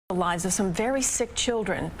The lives of some very sick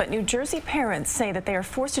children, but New Jersey parents say that they are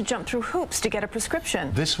forced to jump through hoops to get a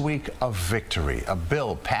prescription. This week, a victory. A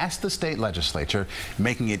bill passed the state legislature,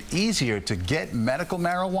 making it easier to get medical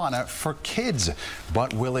marijuana for kids.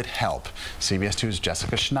 But will it help? CBS 2's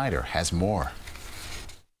Jessica Schneider has more.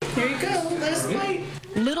 Here you go, let's play.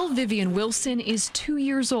 Little Vivian Wilson is 2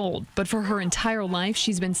 years old, but for her entire life,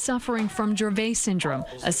 she's been suffering from Dravet syndrome,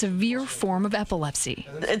 a severe form of epilepsy.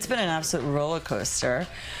 It's been an absolute roller coaster.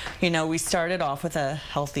 You know, we started off with a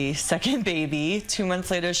healthy second baby. 2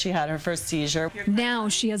 months later, she had her first seizure. Now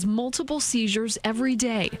she has multiple seizures every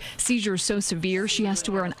day. Seizures so severe, she has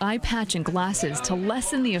to wear an eye patch and glasses to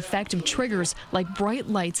lessen the effect of triggers like bright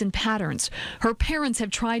lights and patterns. Her parents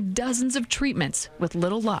have tried dozens of treatments with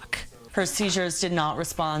little luck. Her seizures did not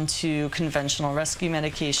respond to conventional rescue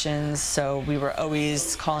medications, so we were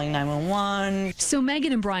always calling 911. So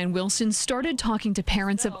Megan and Brian Wilson started talking to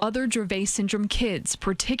parents of other Dravet syndrome kids,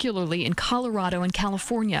 particularly in Colorado and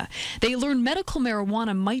California. They learned medical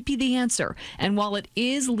marijuana might be the answer, and while it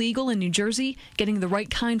is legal in New Jersey, getting the right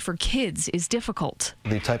kind for kids is difficult.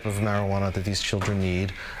 The type of marijuana that these children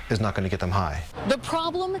need is not going to get them high. The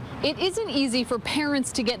problem? It isn't easy for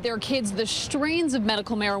parents to get their kids the strains of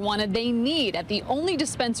medical marijuana they need at the only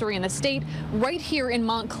dispensary in the state right here in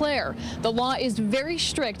Montclair. The law is very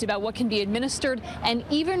strict about what can be administered and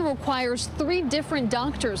even requires 3 different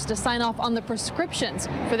doctors to sign off on the prescriptions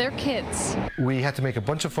for their kids. We had to make a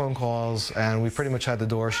bunch of phone calls, and we pretty much had the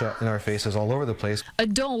door shut in our faces all over the place.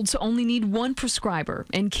 Adults only need 1 prescriber,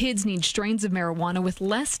 and kids need strains of marijuana with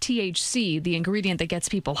less THC, the ingredient that gets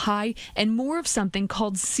people high, and more of something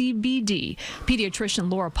called CBD.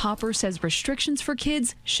 Pediatrician Laura Popper says restrictions for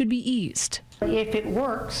kids should be eased. If it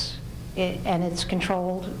works and it's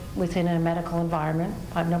controlled within a medical environment,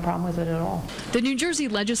 I have no problem with it at all. The New Jersey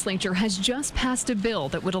legislature has just passed a bill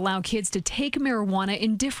that would allow kids to take marijuana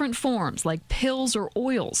in different forms, like pills or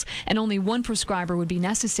oils, and only 1 prescriber would be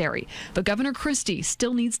necessary. But Governor Christie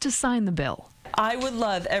still needs to sign the bill. I would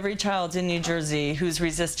love every child in New Jersey who's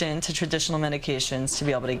resistant to traditional medications to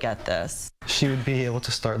be able to get this. She would be able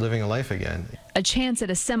to start living a life again. A chance at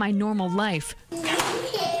a semi-normal life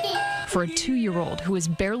for a 2-year-old who has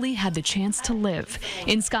barely had the chance to live.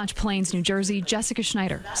 In Scotch Plains, New Jersey, Jessica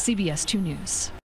Schneider, CBS 2 News.